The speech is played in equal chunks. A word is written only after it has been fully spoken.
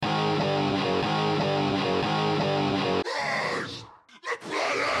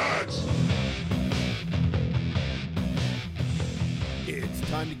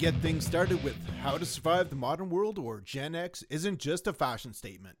Get things started with How to Survive the Modern World or Gen X isn't just a fashion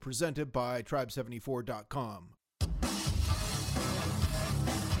statement. Presented by Tribe74.com.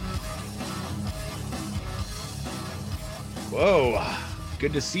 Whoa,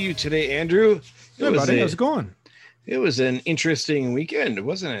 good to see you today, Andrew. Hey, buddy, how's it going? It was an interesting weekend,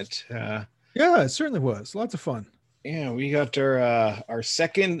 wasn't it? Yeah, it certainly was. Lots of fun. Yeah, we got our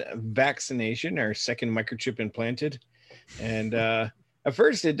second vaccination, our second microchip implanted, and at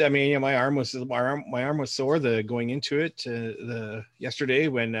first, my arm was sore going into it yesterday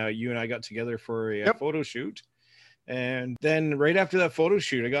when you and I got together for a photo shoot, and then right after that photo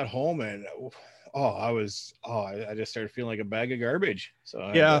shoot, I got home and. I just started feeling like a bag of garbage. So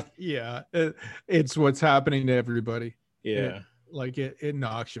it's what's happening to everybody. Yeah, it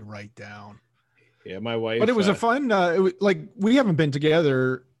knocks you right down. Yeah, my wife. But it was a fun. We haven't been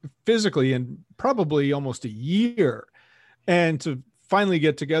together physically in probably almost a year, and to finally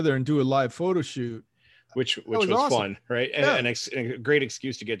get together and do a live photo shoot, which was awesome. Fun, right? Yeah. And a great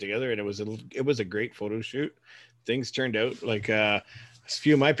excuse to get together, and it was a great photo shoot. Things turned out like. A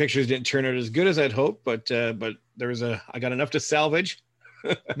few of my pictures didn't turn out as good as I'd hoped, but I got enough to salvage.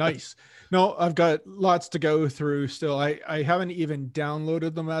 Nice. No, I've got lots to go through still. I haven't even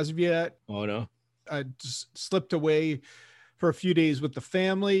downloaded them as of yet. Oh no. I just slipped away for a few days with the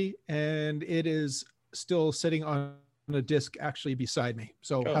family, and it is still sitting on a disc actually beside me.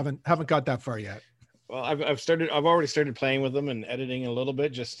 So haven't got that far yet. Well, I've already started playing with them and editing a little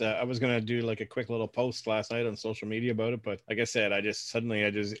bit. Just I was going to do like a quick little post last night on social media about it, but like I said, I just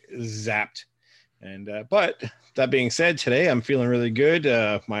zapped. And but that being said, today I'm feeling really good.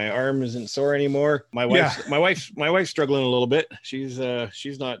 My arm isn't sore anymore. My wife's struggling a little bit. She's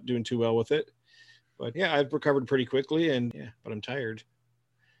not doing too well with it. But yeah, I've recovered pretty quickly, but I'm tired.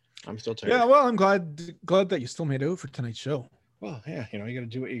 I'm still tired. Yeah, well, I'm glad that you still made it out for tonight's show. Well, yeah, you got to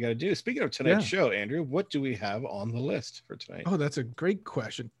do what you got to do. Speaking of tonight's show, Andrew, what do we have on the list for tonight? Oh, that's a great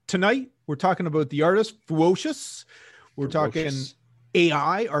question. Tonight, we're talking about the artist FEWocious. We're talking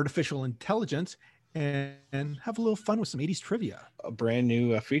AI, artificial intelligence, and have a little fun with some 80s trivia. A brand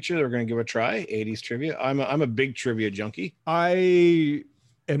new feature that we're going to give a try, 80s trivia. I'm a big trivia junkie. I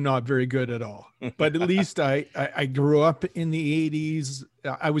am not very good at all, but at least I grew up in the 80s.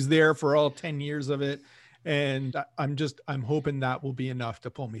 I was there for all 10 years of it. And I'm hoping that will be enough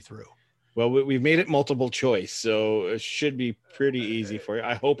to pull me through. Well, we've made it multiple choice, so it should be pretty easy for you.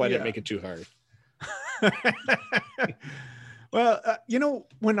 I hope I didn't make it too hard. Well,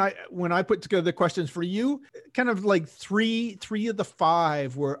 when I put together the questions for you, kind of like three of the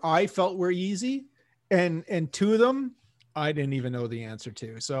five where I felt were easy, and two of them I didn't even know the answer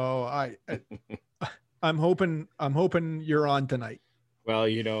to. So I'm hoping you're on tonight. Well,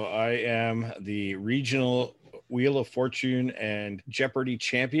 I am the regional Wheel of Fortune and Jeopardy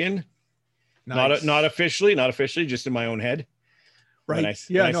champion. Nice. Not officially, just in my own head. Right.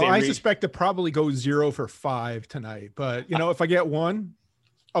 I suspect it probably goes 0 for 5 tonight. But, if I get one,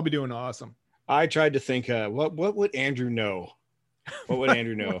 I'll be doing awesome. I tried to think, what would Andrew know? What would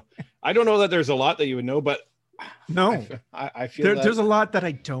Andrew know? I don't know that there's a lot that you would know, but no, I feel there's a lot that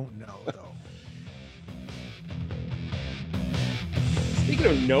I don't know, though. Speaking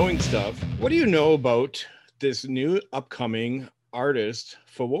of knowing stuff, what do you know about this new upcoming artist,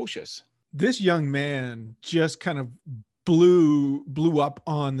 FEWocious? This young man just kind of blew up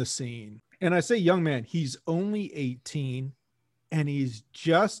on the scene. And I say young man, he's only 18 and he's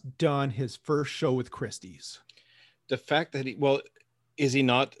just done his first show with Christie's. The fact that is he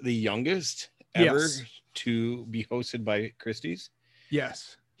not the youngest ever to be hosted by Christie's?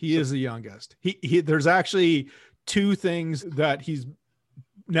 Yes, he is the youngest. There's actually 2 things that he's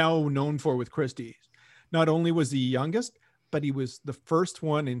now known for with Christie's. Not only was he youngest, but he was the first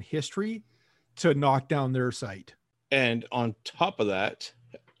one in history to knock down their site. And on top of that,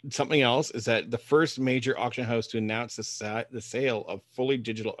 something else is that the first major auction house to announce the sale of fully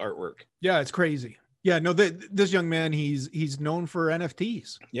digital artwork. Yeah, it's crazy. Yeah, no, this young man, he's known for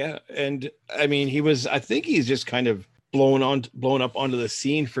NFTs. Yeah, and I mean, I think he's just kind of blown up onto the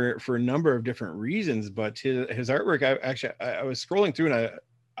scene for a number of different reasons. But his artwork, I was scrolling through and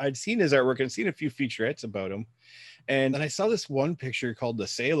I'd seen his artwork and seen a few featurettes about him, and then I saw this one picture called The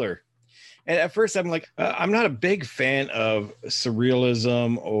Sailor. And at first I'm like, I'm not a big fan of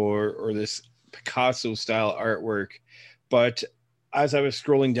surrealism or this Picasso style artwork, but as I was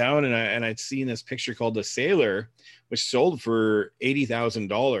scrolling down and I'd seen this picture called The Sailor, which sold for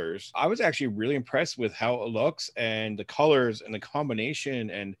 $80,000, I was actually really impressed with how it looks and the colors and the combination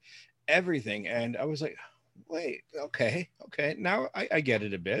and everything. And I was like, wait, okay. Now I get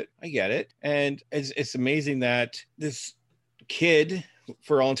it a bit. I get it. And it's amazing that this kid,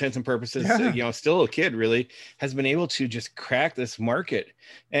 for all intents and purposes, still a kid really, has been able to just crack this market.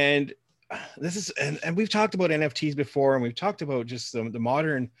 And this is, and we've talked about NFTs before, and we've talked about just the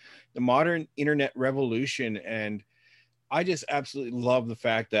modern internet revolution. And I just absolutely love the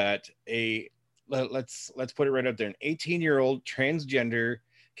fact that let's put it right out there, an 18-year-old transgender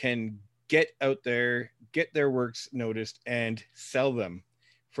can get out there, get their works noticed, and sell them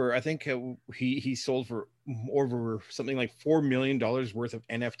for, I think he sold for over something like $4 million worth of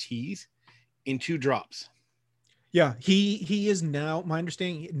NFTs in 2 drops. Yeah, he is now, my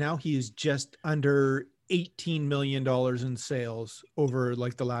understanding now, he is just under $18 million in sales over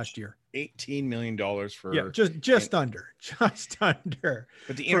like the last year. $18 million for, yeah, just under.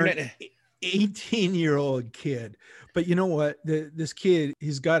 But the internet, 18-year-old kid. But you know what? This kid,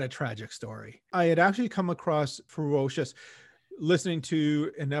 he's got a tragic story. I had actually come across FEWocious listening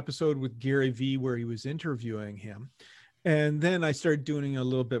to an episode with Gary Vee where he was interviewing him. And then I started doing a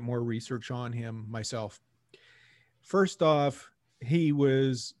little bit more research on him myself. First off, he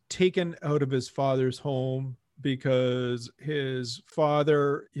was taken out of his father's home because his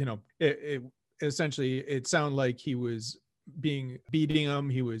father, essentially it sounded like he was beating him.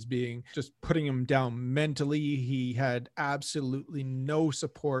 He was just putting him down mentally. He had absolutely no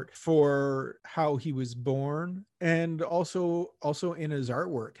support for how he was born, and also in his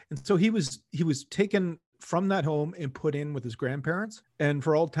artwork. And so he was taken from that home and put in with his grandparents, and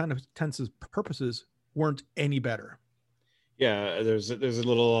for all intents and purposes weren't any better. Yeah, there's a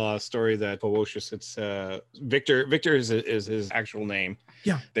little story that FEWocious, it's Victor is his actual name.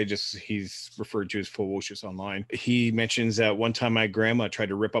 Yeah. He's referred to as FEWocious online. He mentions that one time my grandma tried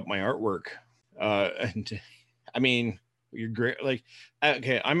to rip up my artwork. And I mean, you're great. Like,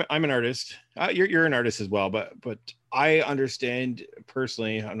 okay, I'm an artist. You're an artist as well, but I understand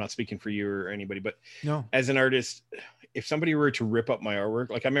personally, I'm not speaking for you or anybody, but no, as an artist, if somebody were to rip up my artwork,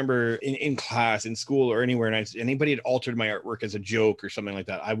 like I remember in class, in school, or anywhere, and anybody had altered my artwork as a joke or something like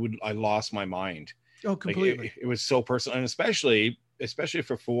that, I lost my mind. Oh, completely. Like it was so personal, and especially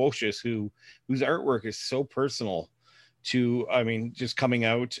for FEWocious, whose artwork is so personal to, I mean, just coming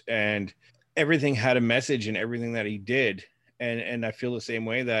out, and everything had a message in everything that he did. And I feel the same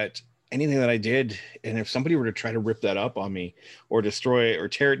way, that anything that I did, and if somebody were to try to rip that up on me or destroy it or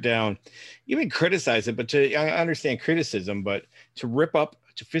tear it down, even criticize it, but I understand criticism, but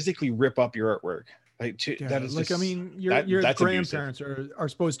to physically rip up your artwork, that is like, just, I mean, your grandparents abusive. are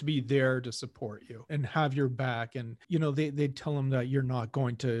supposed to be there to support you and have your back. And, they tell them that you're not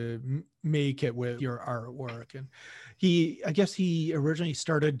going to make it with your artwork. And I guess he originally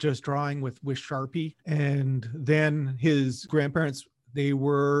started just drawing with Sharpie, and then his grandparents, they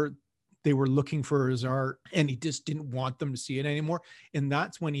were looking for his art, and he just didn't want them to see it anymore. And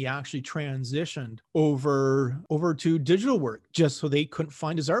that's when he actually transitioned over to digital work, just so they couldn't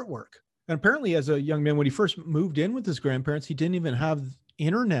find his artwork. And apparently, as a young man, when he first moved in with his grandparents, he didn't even have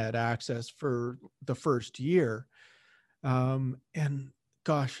internet access for the first year. And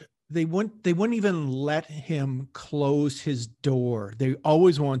gosh, they wouldn't even let him close his door. They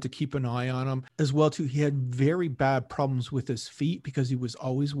always wanted to keep an eye on him as well too. He had very bad problems with his feet because he was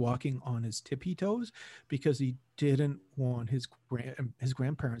always walking on his tippy toes, because he didn't want his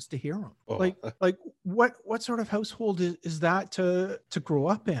grandparents to hear him. Oh. Like what sort of household is that to grow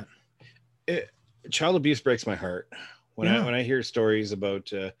up in? Child abuse breaks my heart when I hear stories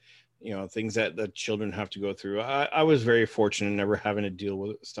about things that the children have to go through. I was very fortunate never having to deal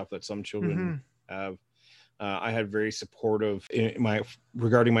with stuff that some children have. I had very supportive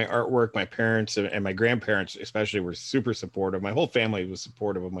regarding my artwork. My parents and my grandparents especially were super supportive. My whole family was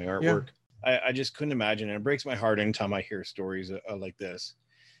supportive of my artwork. Yeah. I just couldn't imagine, and it breaks my heart anytime I hear stories like this.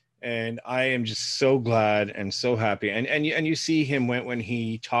 And I am just so glad and so happy. And you see him when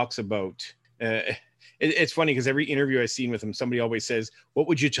he talks about. It's funny because every interview I've seen with him, somebody always says, "What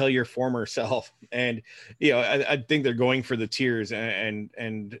would you tell your former self?" And I think they're going for the tears.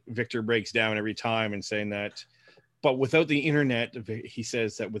 And Victor breaks down every time and saying that. But without the internet, he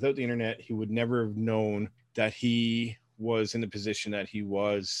says that without the internet, he would never have known that he was in the position that he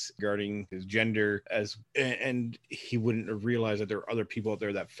was regarding his gender, and he wouldn't have realized that there are other people out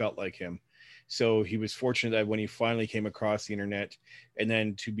there that felt like him. So he was fortunate that when he finally came across the internet, and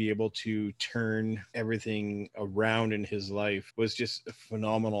then to be able to turn everything around in his life was just a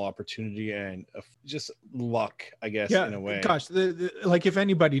phenomenal opportunity and just luck, I guess, in a way. Gosh, like if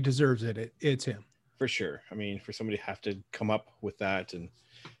anybody deserves it, it's him. For sure. I mean, for somebody to have to come up with that and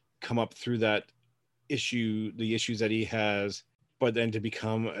come up through that the issues that he has, but then to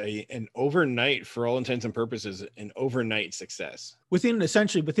become an overnight, for all intents and purposes, an overnight success. Within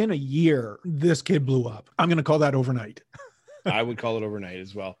a year, this kid blew up. I'm going to call that overnight. I would call it overnight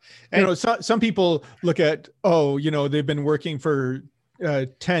as well. You know, some people look at, oh, you know, they've been working for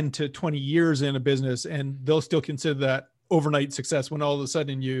 10 to 20 years in a business, and they'll still consider that overnight success when all of a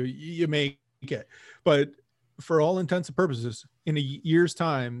sudden you make it. But for all intents and purposes, in a year's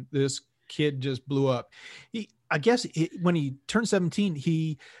time, this kid just blew up. I guess when he turned 17,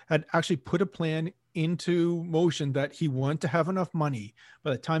 he had actually put a plan into motion that he wanted to have enough money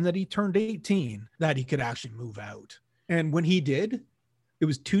by the time that he turned 18 that he could actually move out. And when he did, it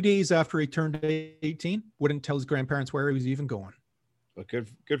was 2 days after he turned 18, wouldn't tell his grandparents where he was even going. But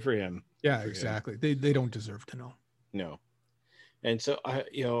good for him. Yeah, exactly. They don't deserve to know. No. And so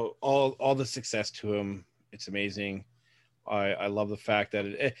all the success to him. It's amazing. I love the fact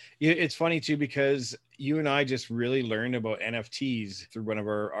that it's funny too, because you and I just really learned about NFTs through one of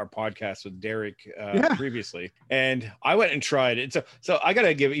our podcasts with Derek previously, and I went and tried it. So I got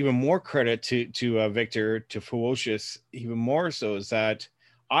to give even more credit to Victor, to FEWocious, even more so, is that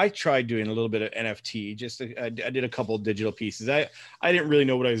I tried doing a little bit of NFT. I did a couple of digital pieces. I didn't really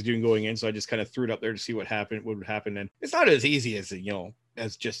know what I was doing going in, so I just kind of threw it up there to see what would happen. And it's not as easy as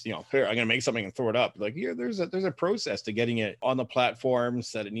as just, here, I'm gonna make something and throw it up. Like, here, there's a process to getting it on the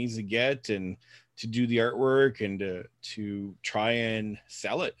platforms that it needs to get, and to do the artwork, and to try and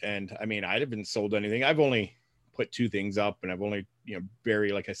sell it. And I mean, I haven't sold anything. I've only put 2 things up, and I've only,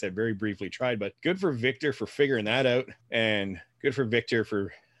 like I said, very briefly tried. But good for Victor for figuring that out, and good for Victor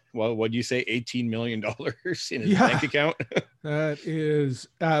for, well, what'd you say, $18 million in his bank account? That is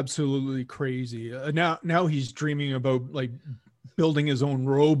absolutely crazy. Now he's dreaming about like building his own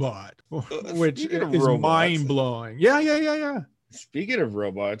robot, which is mind blowing. Yeah. Speaking of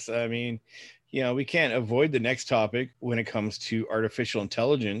robots, I mean, we can't avoid the next topic when it comes to artificial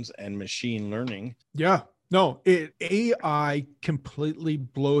intelligence and machine learning. Yeah, no, AI completely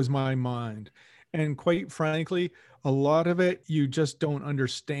blows my mind. And quite frankly, a lot of it you just don't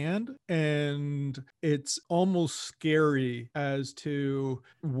understand. And it's almost scary as to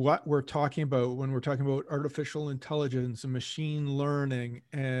what we're talking about when we're talking about artificial intelligence and machine learning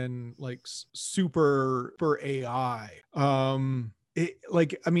and like super AI.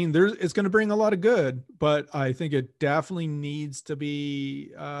 It's going to bring a lot of good, but I think it definitely needs to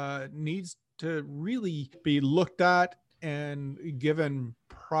really be looked at and given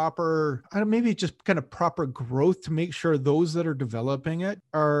proper, maybe just kind of proper growth to make sure those that are developing it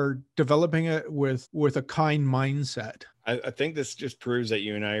with a kind mindset. I think this just proves that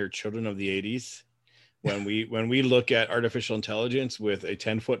you and I are children of the 80s. When we look at artificial intelligence with a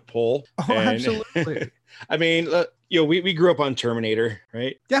 10-foot pole. Oh, absolutely. I mean, we grew up on Terminator,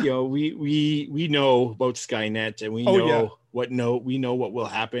 right? Yeah. We know about Skynet, and we know what will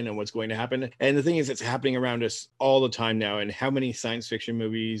happen and what's going to happen. And the thing is, it's happening around us all the time now. And how many science fiction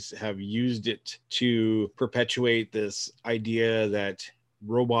movies have used it to perpetuate this idea that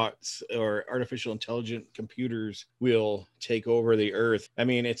robots or artificial intelligent computers will take over the earth? I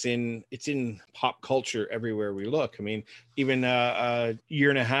mean, it's in pop culture everywhere we look. I mean, even a year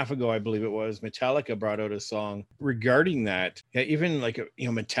and a half ago, I believe it was, Metallica brought out a song regarding that. Yeah, even like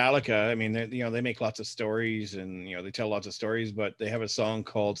Metallica, I mean, they make lots of stories, and they tell lots of stories, but they have a song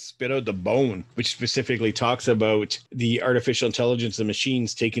called Spit Out the Bone, which specifically talks about the artificial intelligence and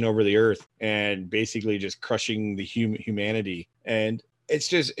machines taking over the earth and basically just crushing the humanity. And it's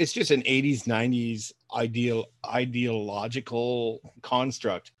just an 80s, 90s ideological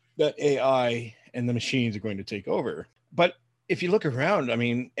construct that AI and the machines are going to take over. But if you look around, I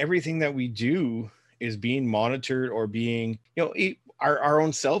mean, everything that we do is being monitored or being, our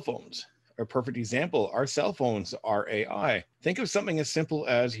own cell phones are a perfect example. Our cell phones are AI. Think of something as simple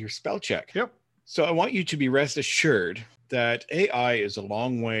as your spell check. Yep. So I want you to be rest assured that AI is a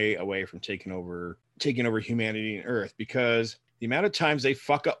long way away from taking over humanity and Earth, because the amount of times they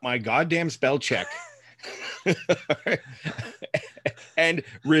fuck up my goddamn spell check and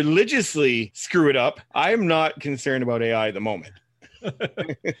religiously screw it up, I'm not concerned about AI at the moment.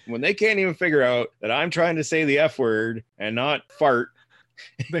 When they can't even figure out that I'm trying to say the F word and not fart.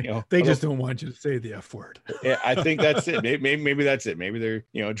 They just don't want you to say the F word. Yeah, I think that's it. Maybe that's it. Maybe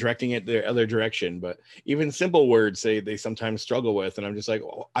they're, directing it the other direction. But even simple words they sometimes struggle with. And I'm just like,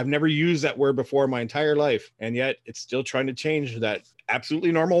 I've never used that word before my entire life. And yet it's still trying to change that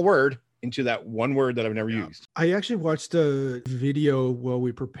absolutely normal word into that one word that I've never used. I actually watched a video while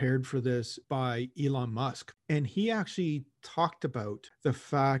we prepared for this by Elon Musk, and he actually talked about the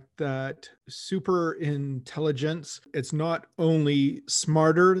fact that super intelligence, it's not only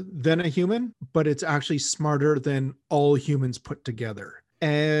smarter than a human, but it's actually smarter than all humans put together,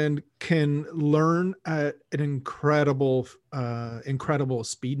 and can learn at an incredible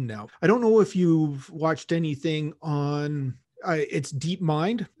speed now. I don't know if you've watched anything on it's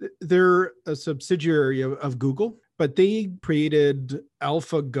DeepMind. They're a subsidiary of Google, but they created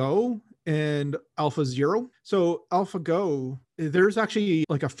AlphaGo and AlphaZero. So AlphaGo, there's actually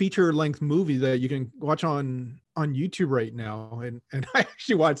like a feature length movie that you can watch on YouTube right now. And I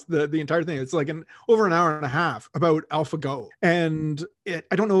actually watched the entire thing. It's like over an hour and a half about AlphaGo. And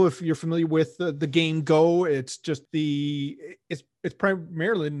I don't know if you're familiar with the game Go. It's just it's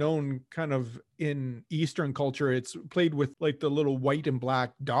primarily known kind of in Eastern culture. It's played with like the little white and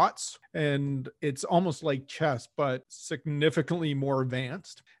black dots, and it's almost like chess, but significantly more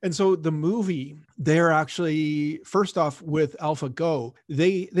advanced. And so the movie, they're actually, first off, with AlphaGo,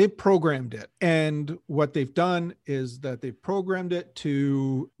 they programmed it. And what they've done is that they've programmed it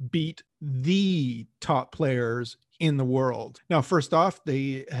to beat the top players in the world. Now, first off,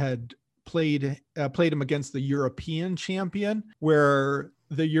 they had played him against the European champion, where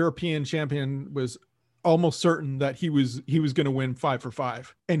the European champion was almost certain that he was going to win 5 for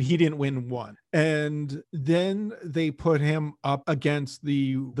 5, and he didn't win one. And then they put him up against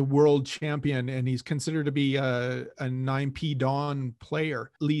the world champion, and he's considered to be a 9P Dawn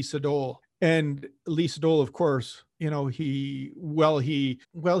player, Lee Sedol. And Lee Sedol, of course, he really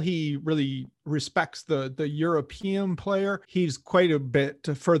respects the European player. He's quite a bit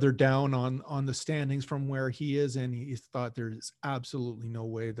further down on the standings from where he is, and he thought there's absolutely no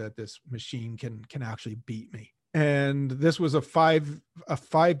way that this machine can actually beat me. And this was a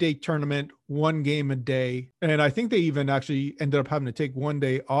 5-day tournament, 1 game a day. And I think they even actually ended up having to take 1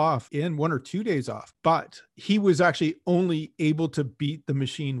 day off, 1 or 2 days off. But he was actually only able to beat the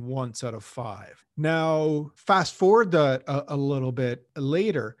machine once out of 5. Now, fast forward that a little bit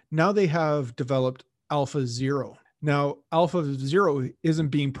later, now they have developed AlphaZero. Now, AlphaZero isn't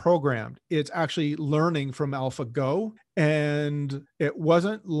being programmed. It's actually learning from AlphaGo. And it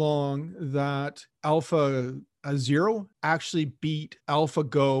wasn't long that AlphaZero actually beat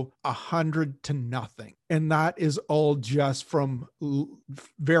AlphaGo 100-0. And that is all just from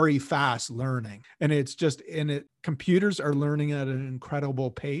very fast learning. And it's just computers are learning at an incredible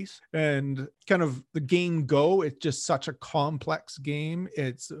pace. And kind of the game Go, it's just such a complex game.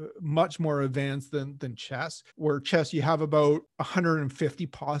 It's much more advanced than chess, where chess, you have about 150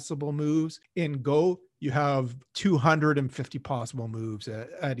 possible moves. In Go, you have 250 possible moves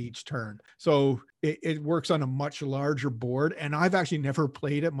at each turn. So it works on a much larger board. And I've actually never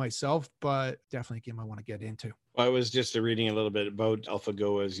played it myself, but definitely a game I want to get into. I was just reading a little bit about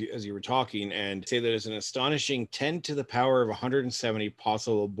AlphaGo as you were talking, and say that it's an astonishing 10 to the power of 170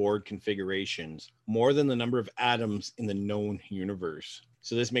 possible board configurations, more than the number of atoms in the known universe.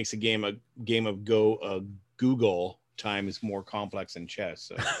 So this makes a game of Go Google times more complex than chess.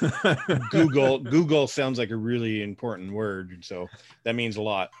 So Google sounds like a really important word, so that means a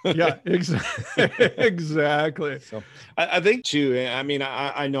lot. Yeah, exactly. So I think too, I mean,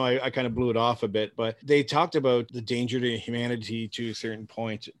 I know I kind of blew it off a bit, but they talked about the danger to humanity to a certain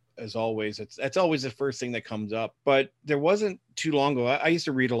point. As always, that's always the first thing that comes up. But there wasn't too long ago, I used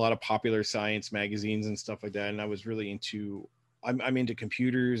to read a lot of popular science magazines and stuff like that, and I was really into I'm into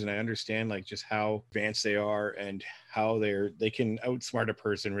computers, and I understand like just how advanced they are and how they can outsmart a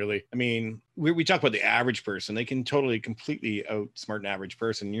person, really. I mean, we talk about the average person. They can completely outsmart an average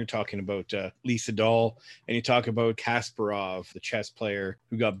person. You're talking about Lee Sedol, and you talk about Kasparov, the chess player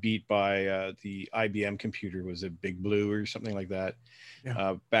who got beat by the IBM computer, was it Big Blue or something like that.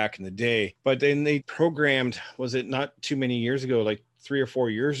 Yeah. Back in the day. But then they programmed, was it not too many years ago, like 3 or 4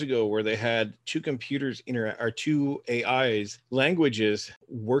 years ago, where they had two computers two AIs languages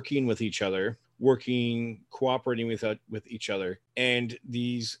working with each other, cooperating with each other. And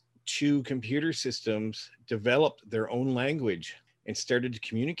these two computer systems developed their own language and started to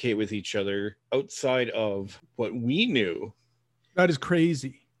communicate with each other outside of what we knew. That is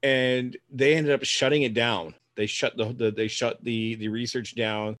crazy. And they ended up shutting it down. They shut the research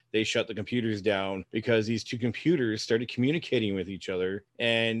down. They shut the computers down because these two computers started communicating with each other,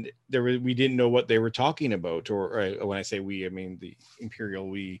 and we didn't know what they were talking about. Or when I say we, I mean the Imperial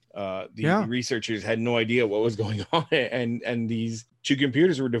we. The researchers had no idea what was going on, and these two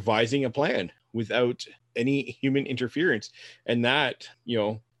computers were devising a plan without any human interference, and that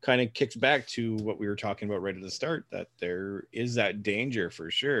kind of kicks back to what we were talking about right at the start, that there is that danger for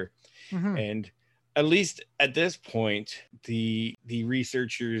sure. Mm-hmm. And at least at this point, the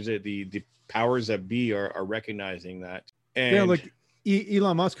researchers, the powers that be are recognizing that. And like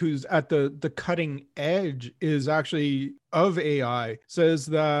Elon Musk, who's at the cutting edge is actually of AI, says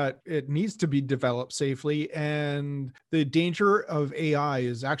that it needs to be developed safely, and the danger of AI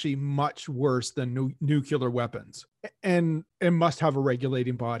is actually much worse than nuclear weapons, and it must have a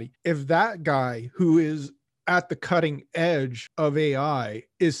regulating body. If that guy, who is at the cutting edge of AI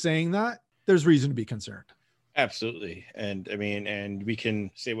is saying that, there's reason to be concerned. Absolutely. And I mean, and we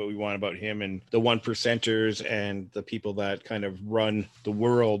can say what we want about him and the 1%ers and the people that kind of run the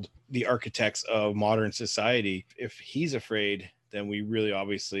world, the architects of modern society. If he's afraid, then we really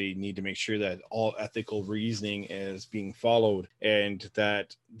obviously need to make sure that all ethical reasoning is being followed and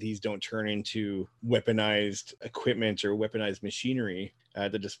that these don't turn into weaponized equipment or weaponized machinery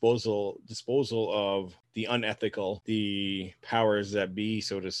at the disposal of the unethical, the powers that be,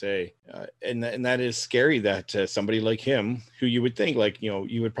 so to say. And that is scary that somebody like him, who you would think like,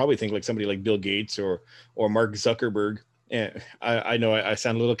 you would probably think like somebody like Bill Gates or Mark Zuckerberg. And I know I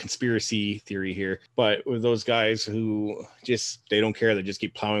sound a little conspiracy theory here, but with those guys who just, they don't care, they just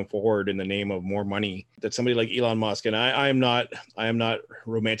keep plowing forward in the name of more money, that somebody like Elon Musk, and I am not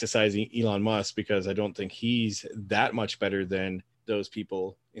romanticizing Elon Musk because I don't think he's that much better than those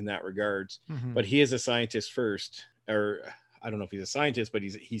people in that regards, but he is a scientist first, or I don't know if he's a scientist, but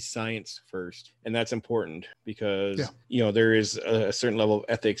he's science first. And that's important because, there is a certain level of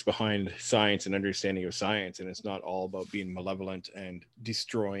ethics behind science and understanding of science. And it's not all about being malevolent and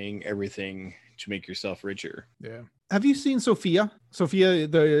destroying everything to make yourself richer. Yeah. Have you seen Sophia? Sophia,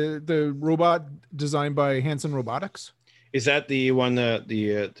 the robot designed by Hanson Robotics? Is that the one that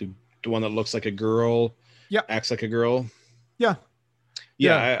the one that looks like a girl? Yeah. Acts like a girl? Yeah.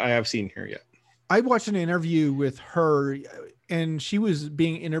 Yeah. I have seen her. Yeah. I watched an interview with her and she was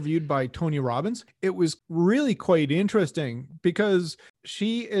being interviewed by Tony Robbins. It was really quite interesting because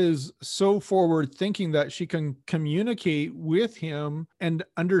she is so forward thinking that she can communicate with him and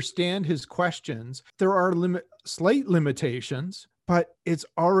understand his questions. There are slight limitations, but it's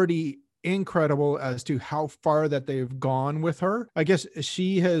already incredible as to how far that they've gone with her. I guess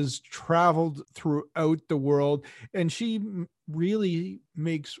she has traveled throughout the world and she really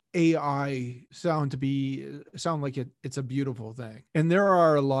makes AI sound like it's a beautiful thing. And there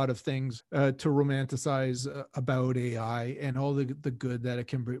are a lot of things to romanticize about AI and all the good that it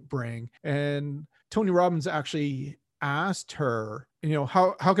can bring. And Tony Robbins actually asked her,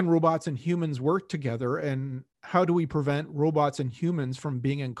 how can robots and humans work together, and how do we prevent robots and humans from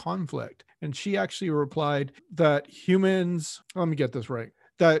being in conflict? And she actually replied that let me get this right,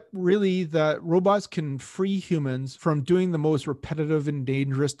 that robots can free humans from doing the most repetitive and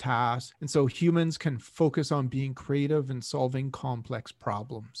dangerous tasks. And so humans can focus on being creative and solving complex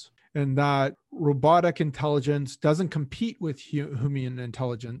problems. And that robotic intelligence doesn't compete with human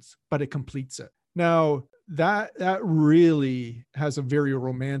intelligence, but it completes it. Now, that really has a very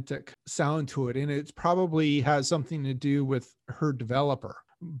romantic sound to it. And it probably has something to do with her developer.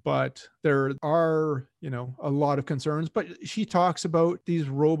 But there are, a lot of concerns. But she talks about these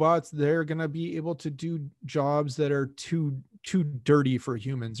robots, they're going to be able to do jobs that are too dirty for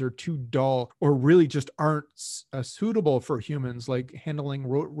humans or too dull, or really just aren't suitable for humans, like handling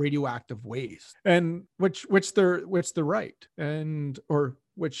radioactive waste. And which they're right, or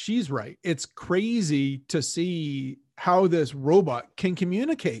which she's right. It's crazy to see how this robot can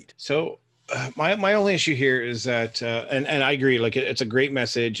communicate. So my only issue here is that, and I agree, like it's a great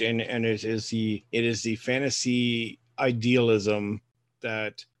message, and it is the fantasy idealism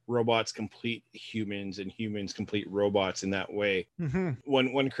that robots complete humans and humans complete robots in that way.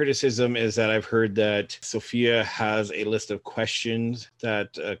 One criticism is that I've heard that Sophia has a list of questions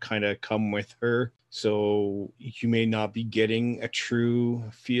that kind of come with her. So you may not be getting a true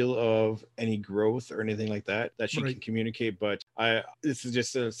feel of any growth or anything like that she can communicate. But this is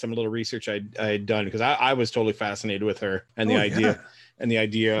just some little research I had done, because I was totally fascinated with her and the idea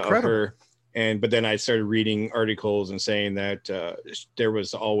of her. But then I started reading articles and saying that there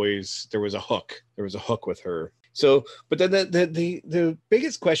was a hook. There was a hook with her. So, but then the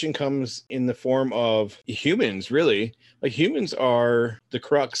biggest question comes in the form of humans, really. Like, humans are the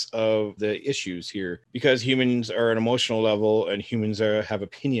crux of the issues here, because humans are an emotional level and humans have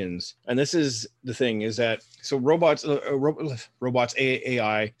opinions. And this is the thing, is that so robots,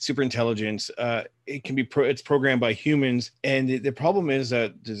 AI, super intelligence, it can be it's programmed by humans, and the problem is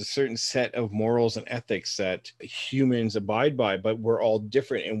that there's a certain set of morals and ethics that humans abide by, but we're all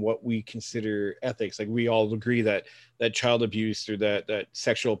different in what we consider ethics. Like, we all agree that child abuse or that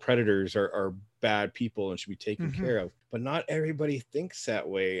sexual predators are bad people and should be taken care of, but not everybody thinks that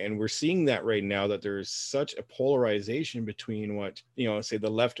way. And we're seeing that right now, that there is such a polarization between what, say the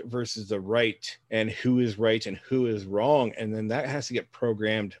left versus the right, and who is right and who is wrong. And then that has to get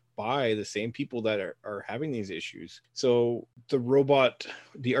programmed by the same people that are having these issues. So the robot,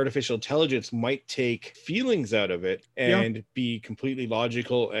 the artificial intelligence, might take feelings out of it and be completely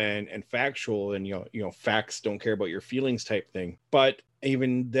logical and factual, and facts don't care about your feelings type thing. But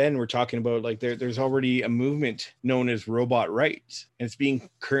even then we're talking about like there's already a movement known as robot rights, and it's being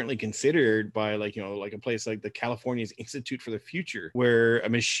currently considered by like, you know, like a place like the California's Institute for the Future, where if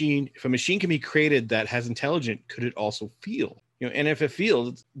a machine can be created that has intelligence, could it also feel? You know, and if it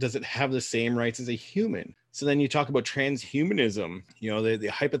feels, does it have the same rights as a human? So then you talk about transhumanism. You know, the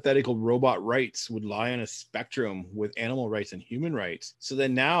hypothetical robot rights would lie on a spectrum with animal rights and human rights. So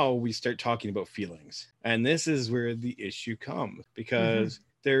then now we start talking about feelings. And this is where the issue comes, because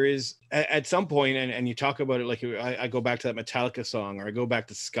there is at some point, and you talk about it like I go back to that Metallica song, or I go back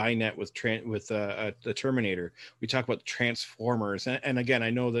to Skynet with the Terminator. We talk about the Transformers, and again,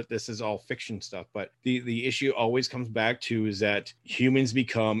 I know that this is all fiction stuff, but the issue always comes back to is that humans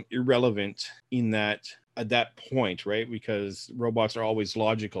become irrelevant in that at that point, right? Because robots are always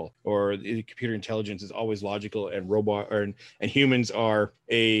logical, or the computer intelligence is always logical, and humans are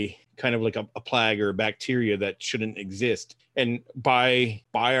a kind of like a plague or a bacteria that shouldn't exist. And by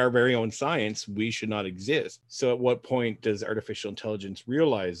our very own science, we should not exist. So at what point does artificial intelligence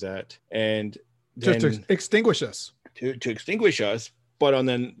realize that and then just to extinguish us? To extinguish us. But on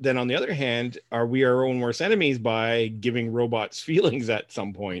the other hand, are we our own worst enemies by giving robots feelings at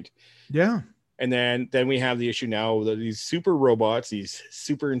some point? Yeah. And then we have the issue now that these super robots, these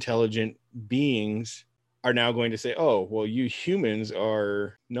super intelligent beings, are now going to say, oh, well, you humans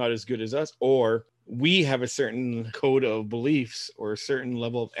are not as good as us, or we have a certain code of beliefs or a certain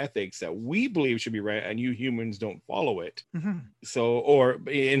level of ethics that we believe should be right, and you humans don't follow it. So,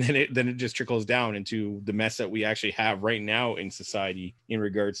 and then it just trickles down into the mess that we actually have right now in society in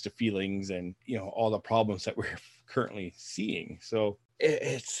regards to feelings and, you know, all the problems that we're currently seeing. So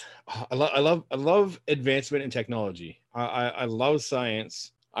I love advancement in technology. I love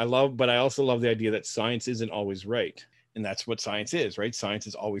science. But I also love the idea that science isn't always right. And that's what science is, right? Science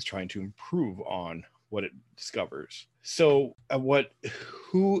is always trying to improve on what it discovers. So at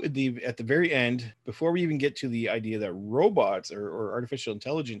the very end, before we even get to the idea that robots or artificial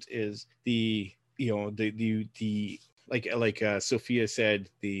intelligence is the like Sophia said,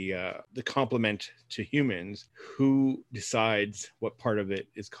 the complement to humans, who decides what part of it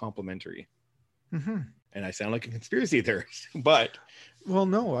is complementary? And I sound like a conspiracy theorist, but well,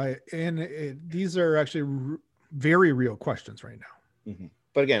 no, these are actually very real questions right now.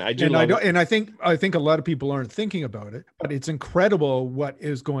 But again, I think a lot of people aren't thinking about it, but it's incredible what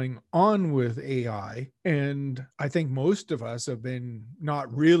is going on with AI. And I think most of us have been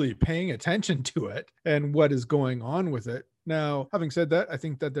not really paying attention to it and what is going on with it. Now, having said that, I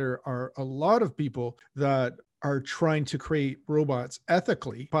think that there are a lot of people that are trying to create robots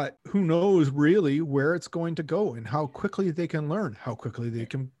ethically, but who knows really where it's going to go and how quickly they can learn, how quickly they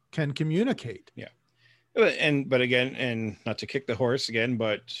can communicate. Yeah. But again, and not to kick the horse again,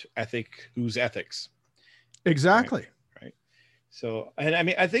 but whose ethics? Exactly. Right. So, and I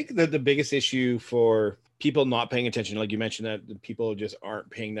mean, I think that the biggest issue for people not paying attention, like you mentioned, that the people just aren't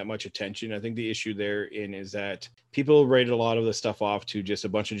paying that much attention. I think the issue therein is that people write a lot of the stuff off to just a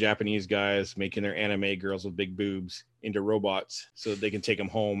bunch of Japanese guys making their anime girls with big boobs into robots so that they can take them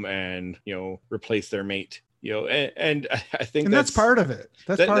home and, you know, replace their mate, you know, and I think that's part of it.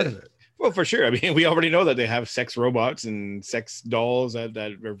 That's part of it. Well, for sure. I mean, we already know that they have sex robots and sex dolls that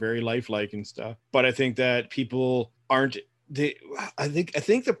are very lifelike and stuff. But I think that people aren't. I think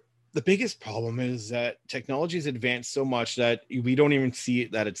the biggest problem is that technology has advanced so much that we don't even see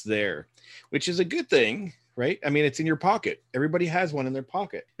that it's there, which is a good thing, right? I mean, it's in your pocket. Everybody has one in their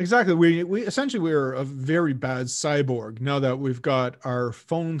pocket. Exactly. We essentially, we're a very bad cyborg now that we've got our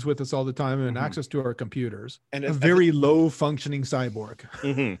phones with us all the time and access to our computers. And a very low functioning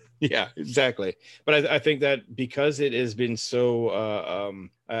cyborg. Yeah, exactly. But I think that because it has been so,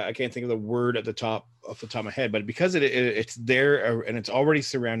 I can't think of the word off the top of my head, but because it's there and it's already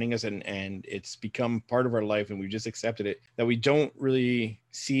surrounding us and it's become part of our life and we've just accepted it, that we don't really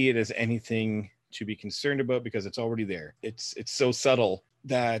see it as anything to be concerned about because it's already there. It's so subtle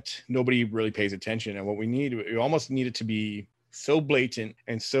that nobody really pays attention. And what we almost need it to be so blatant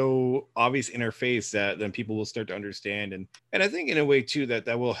and so obvious in our face that then people will start to understand. And I think in a way too,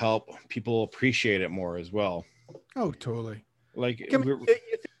 that will help people appreciate it more as well. Oh, totally. Like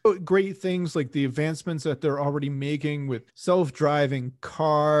great things like the advancements that they're already making with self-driving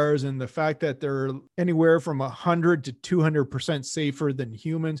cars and the fact that they're anywhere from 100 to 200% safer than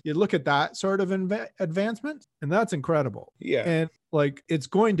humans. You look at that sort of advancement and that's incredible. Yeah. And like, it's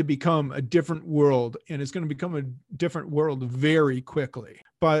going to become a different world and it's going to become a different world very quickly,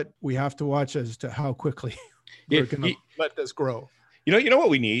 but we have to watch as to how quickly we're going to let this grow. You know what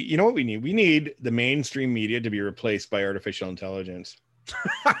we need? We need the mainstream media to be replaced by artificial intelligence.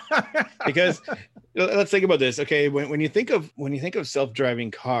 Because let's think about this. Okay, when you think of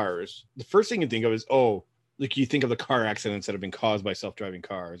self-driving cars, the first thing you think of is, oh, like you think of the car accidents that have been caused by self-driving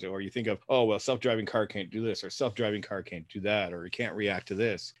cars, or you think of, oh, well, self-driving car can't do this, or self-driving car can't do that, or it can't react to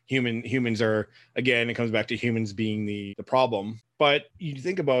this. Humans are, again, it comes back to humans being the problem. But you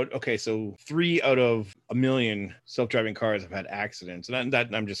think about, okay, so 3 out of a million self-driving cars have had accidents. And that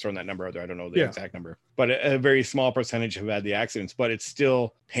I'm just throwing that number out there. I don't know the exact number, but a very small percentage have had the accidents, but it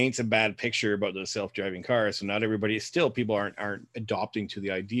still paints a bad picture about those self-driving cars. So not everybody, still people aren't adopting to the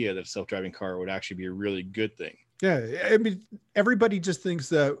idea that a self-driving car would actually be a really good thing. Yeah. I mean, everybody just thinks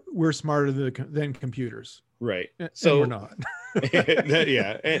that we're smarter than computers. Right. So we're not.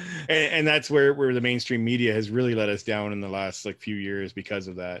 Yeah. And that's where the mainstream media has really let us down in the last few years because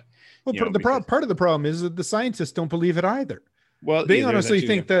of that. Well, part of the problem is that the scientists don't believe it either. Well, they honestly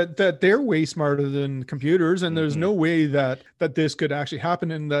think that they're way smarter than computers, and there's no way that this could actually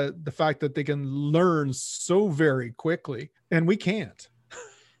happen. And the fact that they can learn so very quickly, and we can't.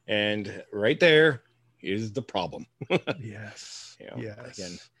 And right there is the problem. Yes. Yes.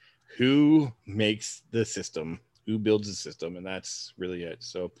 Again, who makes the system? Who builds the system? And that's really it.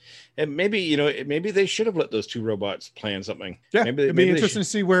 So, and maybe they should have let those 2 robots plan something. Yeah, it'd be interesting to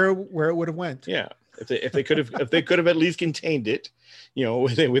see where it would have went. Yeah, if they could have at least contained it,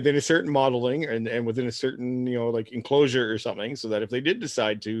 within a certain modeling and within a certain enclosure or something, so that if they did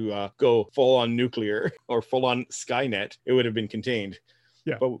decide to go full on nuclear or full on Skynet, it would have been contained.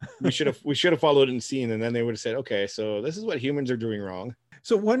 Yeah, but we should have followed and seen, and then they would have said, okay, so this is what humans are doing wrong.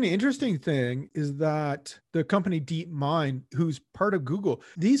 So one interesting thing is that the company DeepMind, who's part of Google,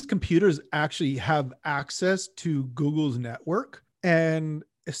 these computers actually have access to Google's network. And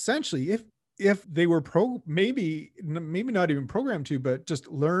essentially, if they were maybe not even programmed to, but just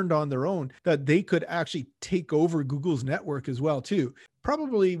learned on their own, that they could actually take over Google's network as well too.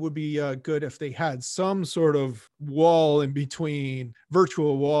 Probably would be good if they had some sort of wall in between,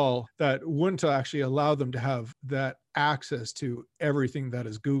 virtual wall, that wouldn't actually allow them to have that access to everything that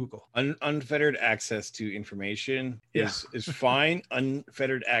is Google. Unfettered access to information is fine.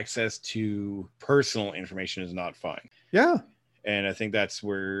 Unfettered access to personal information is not fine. Yeah. And I think that's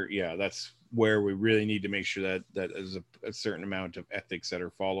where we really need to make sure that there's a certain amount of ethics that are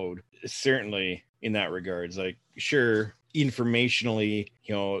followed, certainly in that regards. Like, sure, informationally,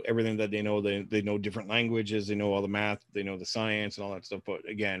 everything that they know different languages, they know all the math, they know the science and all that stuff. But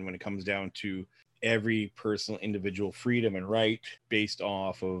again, when it comes down to every personal individual freedom and right based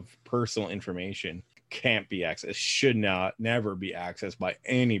off of personal information, can't be accessed, should never be accessed by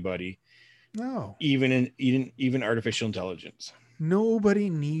anybody. No, even artificial intelligence. Nobody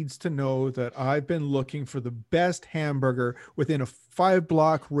needs to know that I've been looking for the best hamburger within a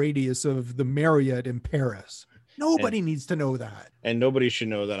 5-block radius of the Marriott in Paris. Nobody needs to know that. And nobody should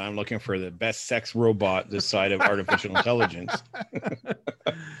know that I'm looking for the best sex robot this side of artificial intelligence.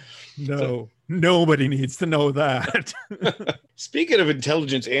 No, nobody needs to know that. Speaking of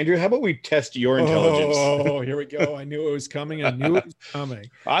intelligence, Andrew, how about we test your intelligence? Oh, here we go. I knew it was coming. How do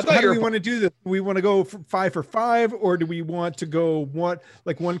we want to do this? Do we want to go 5 for 5, or do we want to go one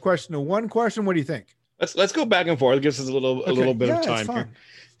question to one question? What do you think? Let's go back and forth. It gives us a little bit of time here.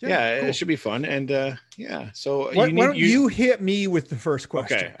 Yeah, cool. It should be fun. And so why don't you hit me with the first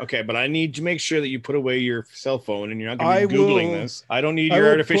question? Okay, but I need to make sure that you put away your cell phone and you're not going to be Googling this. I don't need your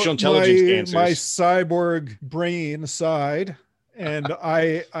artificial intelligence answers. My cyborg brain aside, and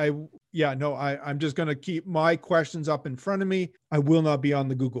I'm just going to keep my questions up in front of me. I will not be on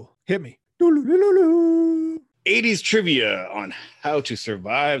the Google. Hit me. 80s trivia on how to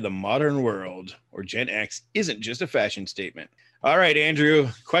survive the modern world, or Gen X isn't just a fashion statement. All right, Andrew,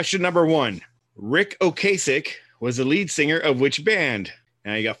 question number 1. Rick Ocasek was the lead singer of which band?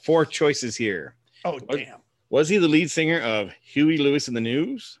 Now you got 4 choices here. Oh, damn. Was he the lead singer of Huey Lewis and the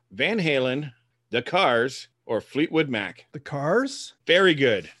News, Van Halen, The Cars, or Fleetwood Mac? The Cars? Very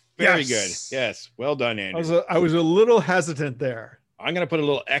good. Very good. Yes. Well done, Andrew. I was a little hesitant there. I'm going to put a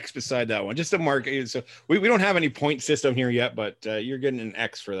little X beside that one, just to mark it. So we don't have any point system here yet, but you're getting an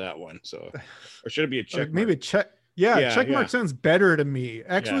X for that one. So, or should it be a check? Maybe a check. Yeah, check mark sounds better to me.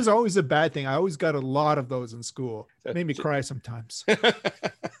 X was always a bad thing. I always got a lot of those in school. It made me cry sometimes.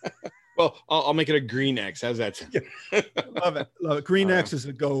 Well, I'll make it a green X. How's that sound? Love it. Green X is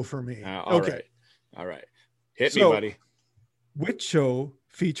a go for me. All right. Hit me, buddy. Which show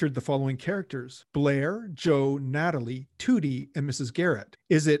featured the following characters: Blair, Joe, Natalie, Tootie, and Mrs. Garrett?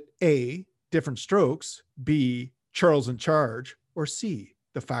 Is it A, Different Strokes, B, Charles in Charge, or C,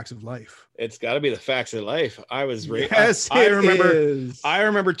 The Facts of Life? It's got to be The Facts of Life. I was yes, I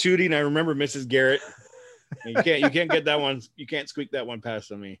remember Tootie and I remember Mrs. Garrett. You can't get that one. You can't squeak that one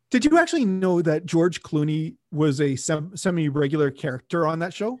past me. Did you actually know that George Clooney was a semi-regular character on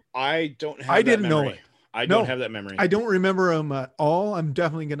that show? I don't have I that didn't know memory. it. I No, don't have that memory. I don't remember him at all. I'm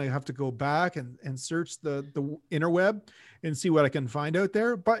definitely going to have to go back and search the interweb and see what I can find out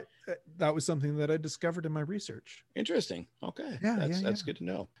there. But that was something that I discovered in my research. Interesting. Okay. Yeah, That's good to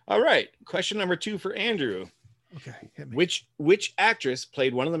know. All right. Question number 2 for Andrew. Okay. Hit me. Which actress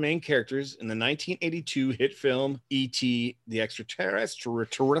played one of the main characters in the 1982 hit film E.T. the Extraterrestrial?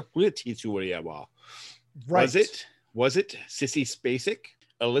 Right. Was it Sissy Spacek,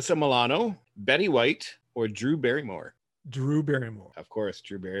 Alyssa Milano, Betty White, or Drew Barrymore? Drew Barrymore. Of course,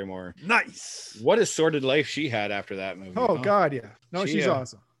 Drew Barrymore. Nice. What a sordid life she had after that movie. Oh, God, yeah. No, she's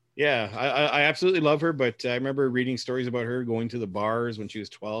awesome. Yeah, I absolutely love her, but I remember reading stories about her going to the bars when she was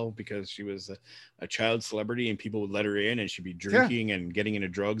 12 because she was a child celebrity and people would let her in and she'd be drinking and getting into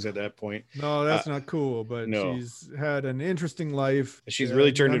drugs at that point. No, that's not cool, but no. She's had an interesting life. She's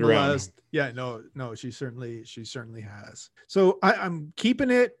really turned it around. Yeah, no, she certainly has. So I'm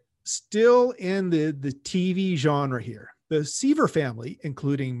keeping it still in the TV genre here. The Seaver family,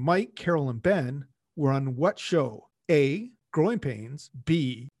 including Mike, Carol, and Ben, were on what show? A, Growing Pains,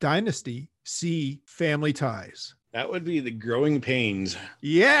 B, Dynasty, C, Family Ties. That would be the Growing Pains.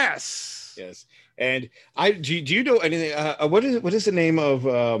 Yes. And do you know anything? What is the name of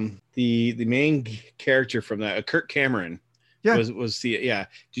the main character from that? Kirk Cameron. Yeah. Was the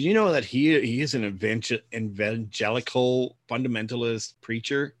Did you know that he is an evangelical fundamentalist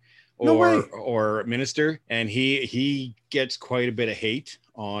preacher or minister, and he gets quite a bit of hate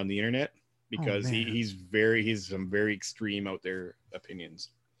on the internet because he's some very extreme out there opinions.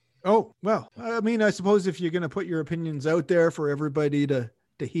 Oh, well, I mean, I suppose if you're going to put your opinions out there for everybody to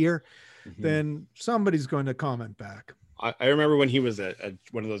hear, then somebody's going to comment back. I remember when he was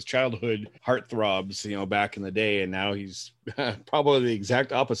one of those childhood heartthrobs, back in the day, and now he's probably the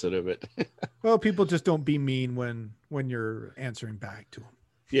exact opposite of it. Well, people just don't be mean when you're answering back to them.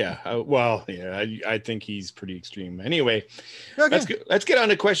 Yeah. I think he's pretty extreme. Anyway, let's get on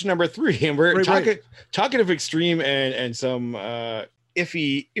to question number 3. And we're talking of extreme and some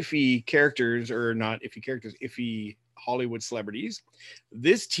iffy characters, or not iffy characters, iffy Hollywood celebrities.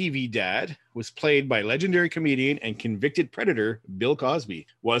 This TV dad was played by legendary comedian and convicted predator Bill Cosby.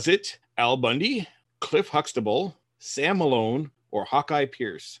 Was it Al Bundy, Cliff Huxtable, Sam Malone, or Hawkeye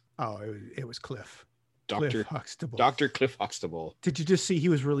Pierce? Oh, it was Cliff. Dr. Huxtable. Dr. Cliff Huxtable. Did you just see he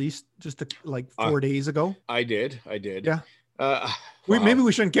was released just 4 days ago? I did. Yeah. Wow. Maybe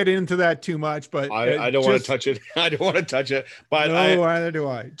we shouldn't get into that too much, but I don't want to touch it. I don't want to touch it. But no, either do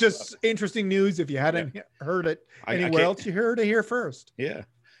I. Just interesting news. If you hadn't heard it anywhere else, you heard it here first. Yeah,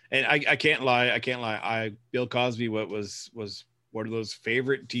 and I can't lie. Bill Cosby was one of those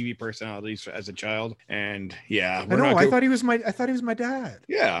favorite TV personalities as a child, and I thought he was my dad.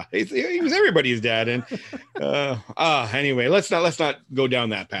 Yeah, he was everybody's dad, and anyway, let's not go down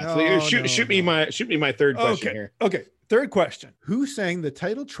that path. Shoot me my third question here. Okay. Third question. Who sang the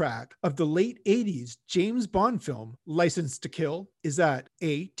title track of the late 80s James Bond film License to Kill? Is that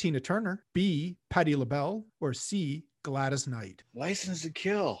A, Tina Turner, B, Patti LaBelle, or C, Gladys Knight? License to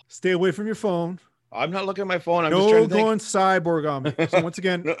Kill. Stay away from your phone. I'm not looking at my phone. I'm just trying to think. Going cyborg on me. So once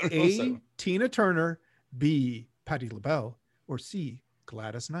again, A, Tina Turner, B, Patti LaBelle, or C,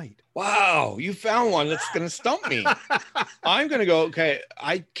 Gladys Knight. Wow, you found one that's going to stump me. I'm going to go, okay,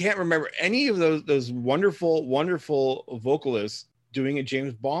 I can't remember any of those wonderful, wonderful vocalists doing a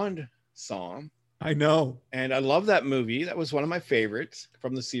James Bond song. I know. And I love that movie. That was one of my favorites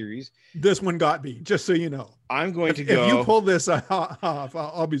from the series. This one got me, just so you know. I'm going to go. If you pull this off,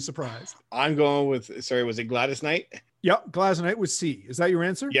 I'll be surprised. I'm going with, was it Gladys Knight? Yep, Gladys Knight was C. Is that your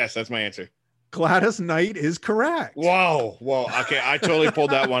answer? Yes, that's my answer. Gladys Knight is correct. Wow. Well, okay. I totally pulled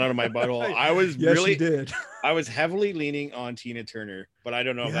that one out of my butthole. You did. I was heavily leaning on Tina Turner, but I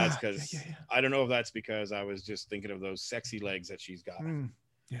don't know if that's because I don't know if that's because I was just thinking of those sexy legs that she's got.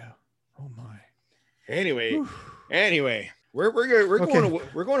 Yeah. Oh my. Anyway, we're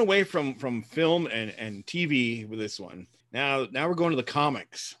going away from film and TV with this one. Now we're going to the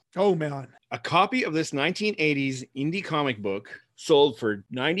comics. Oh man. A copy of this 1980s indie comic book sold for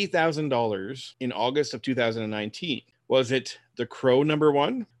 $90,000 in August of 2019. Was it The Crow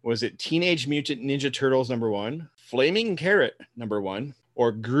 #1? Was it Teenage Mutant Ninja Turtles #1? Flaming Carrot #1?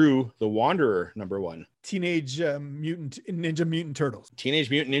 Or Gru the Wanderer #1? Teenage Ninja Mutant Turtles. Teenage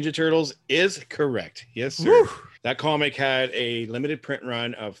Mutant Ninja Turtles is correct. Yes, sir. Woo! That comic had a limited print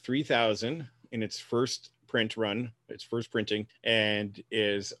run of 3,000 in its first printing, and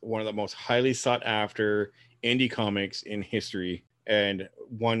is one of the most highly sought after indie comics in history. and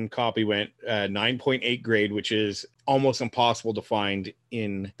one copy went 9.8 grade, which is almost impossible to find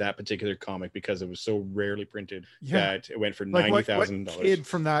in that particular comic because it was so rarely printed that it went for $90,000. What kid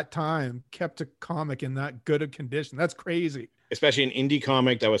from that time kept a comic in that good a condition? That's crazy. Especially an indie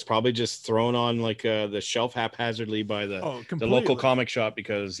comic that was probably just thrown on like the shelf haphazardly by the local comic shop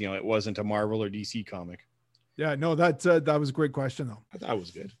because, you know, it wasn't a Marvel or DC comic. Yeah, no, that was a great question though. I thought it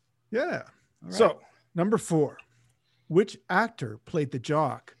was good. Yeah. Right. So number 4, which actor played the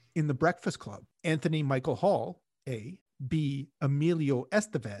jock in The Breakfast Club? Anthony Michael Hall, A, B, Emilio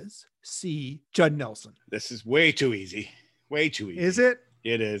Estevez, C, Judd Nelson. This is way too easy. Way too easy. Is it?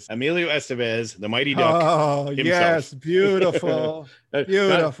 It is Emilio Estevez, the Mighty Duck. Oh, himself. Yes, beautiful,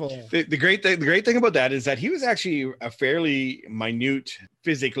 beautiful. The great thing about that is that he was actually a fairly minute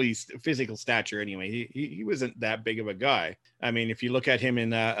physical stature. Anyway, he wasn't that big of a guy. I mean, if you look at him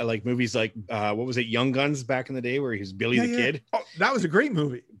in like movies like what was it, Young Guns back in the day, where he was Billy the Kid. Oh, that was a great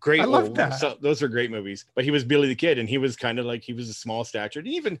movie. Great, I loved that. So those are great movies. But he was Billy the Kid, and he was kind of like he was a small stature. And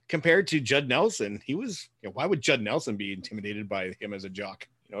even compared to Judd Nelson, he was. You know, why would Judd Nelson be intimidated by him as a jock?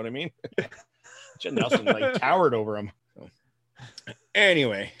 You know what I mean? Judd Nelson like towered over him. So.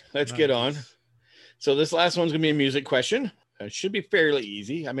 Anyway, let's get on. So this last one's gonna be a music question. It should be fairly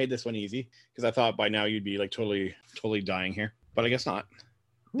easy. I made this one easy because I thought by now you'd be like totally dying here, but I guess not.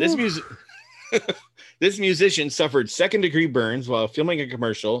 This musician suffered second-degree burns while filming a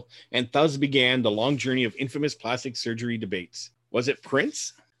commercial, and thus began the long journey of infamous plastic surgery debates. Was it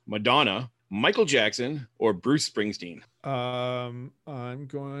Prince, Madonna, Michael Jackson, or Bruce Springsteen? I'm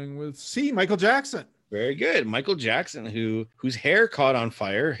going with C, Michael Jackson. Very good. Michael Jackson, whose hair caught on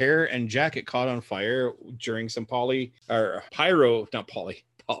fire, hair and jacket caught on fire during some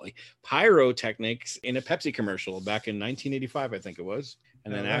pyrotechnics in a Pepsi commercial back in 1985, I think it was.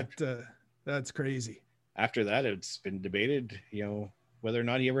 And then that's crazy. After that, it's been debated, you know, whether or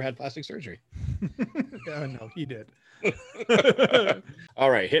not he ever had plastic surgery. No, he did. All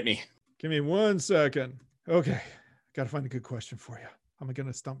right, hit me. Give me 1 second. Okay, got to find a good question for you. I'm going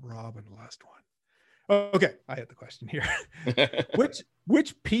to stump Rob in the last one. Okay, I had the question here.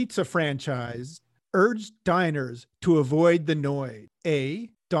 Which pizza franchise urged diners to avoid the Noid? A,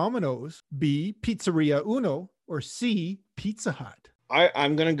 Domino's, B, Pizzeria Uno, or C, Pizza Hut?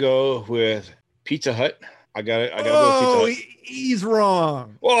 I'm going to go with Pizza Hut. I got it. Oh, he's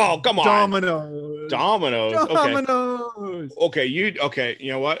wrong. Oh, come on. Domino's. Okay. You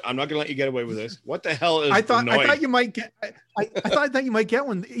know what? I'm not gonna let you get away with this. What the hell is I thought you might get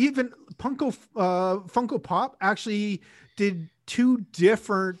one. Even Funko Pop actually did 2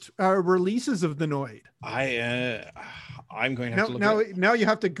 different releases of the Noid. I'm going to have to look now you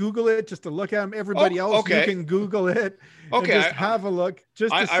have to Google it just to look at them. Everybody else, you can Google it. Okay. And just have a look.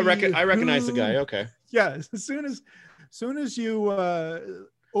 Just to I recognize the guy. Okay. Yeah. As soon as you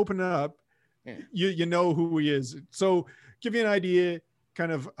open it up, you know who he is. So give you an idea,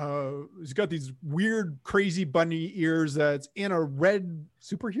 kind of he's got these weird, crazy bunny ears that's in a red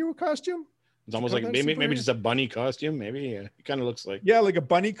superhero costume. It's almost like maybe just a bunny costume. Maybe it kind of looks like like a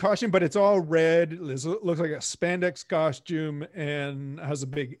bunny costume, but it's all red. It looks like a spandex costume and has a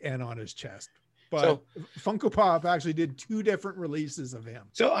big N on his chest. But Funko Pop actually did 2 different releases of him.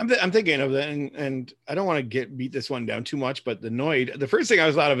 So I'm thinking of that, and I don't want to beat this one down too much, but the Noid. The first thing I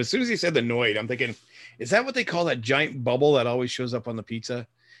was thought of as soon as he said the Noid, I'm thinking, is that what they call that giant bubble that always shows up on the pizza?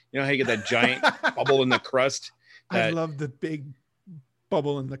 You know how you get that giant bubble in the crust? I love the big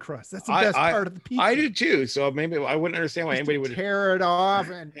bubble in the crust. That's the best part of the pizza. I do too. So maybe I wouldn't understand why anybody would tear it off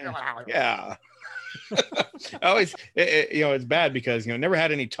and yeah. Always, it's bad because never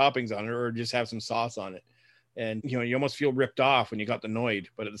had any toppings on it or just have some sauce on it, and you almost feel ripped off when you got the Noid.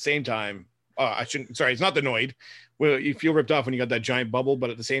 But at the same time, it's not the Noid. Well, you feel ripped off when you got that giant bubble, but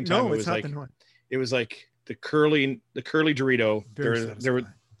at the same time, it was like the curly Dorito.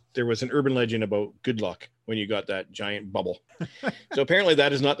 There was an urban legend about good luck when you got that giant bubble. So apparently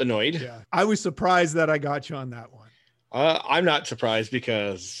that is not the Noid. Yeah, I was surprised that I got you on that one. I'm not surprised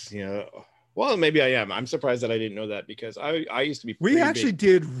because well, maybe I am. I'm surprised that I didn't know that because I used to be. We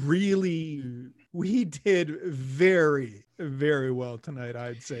did very, very well tonight,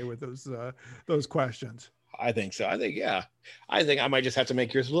 I'd say, with those questions. I think so. I think I might just have to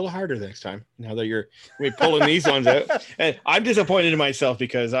make yours a little harder next time. Now that you're pulling these ones out, and I'm disappointed in myself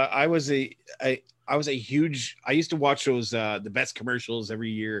because I used to watch those the best commercials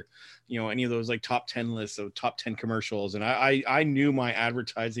every year. Any of those like top 10 lists of top 10 commercials, and I knew my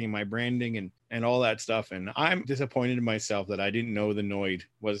advertising and my branding and all that stuff, and I'm disappointed in myself that I didn't know the Noid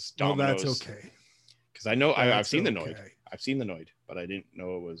was Domino's. Well, that's okay. Because I know I've seen the Noid. I've seen the Noid, but I didn't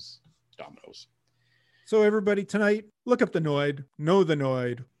know it was Domino's. So everybody tonight, look up the Noid, know the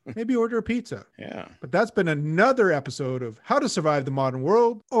Noid, maybe order a pizza. Yeah. But that's been another episode of How to Survive the Modern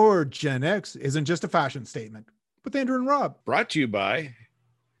World, or Gen X Isn't Just a Fashion Statement, with Andrew and Rob. Brought to you by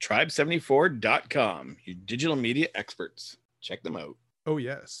tribe74.com, your digital media experts. Check them out. Oh,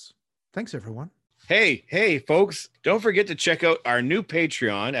 yes. Thanks, everyone. Hey, folks, don't forget to check out our new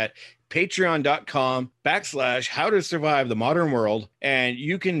Patreon at patreon.com/how to survive the modern world. And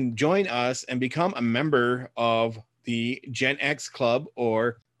you can join us and become a member of the Gen X Club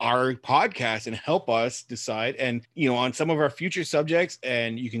or our podcast and help us decide and, on some of our future subjects.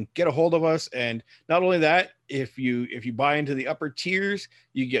 And you can get a hold of us. And not only that, if you buy into the upper tiers,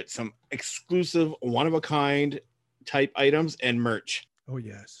 you get some exclusive one-of-a-kind type items and merch. Oh,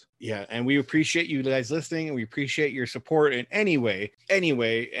 yes. Yeah, and we appreciate you guys listening, and we appreciate your support in any way,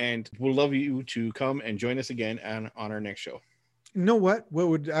 and we'll love you to come and join us again on our next show. You know what? What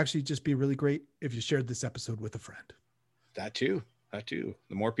would actually just be really great if you shared this episode with a friend. That too. The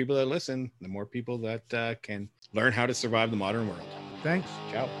more people that listen, the more people that can learn how to survive the modern world. Thanks.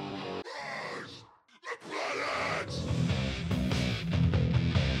 Ciao.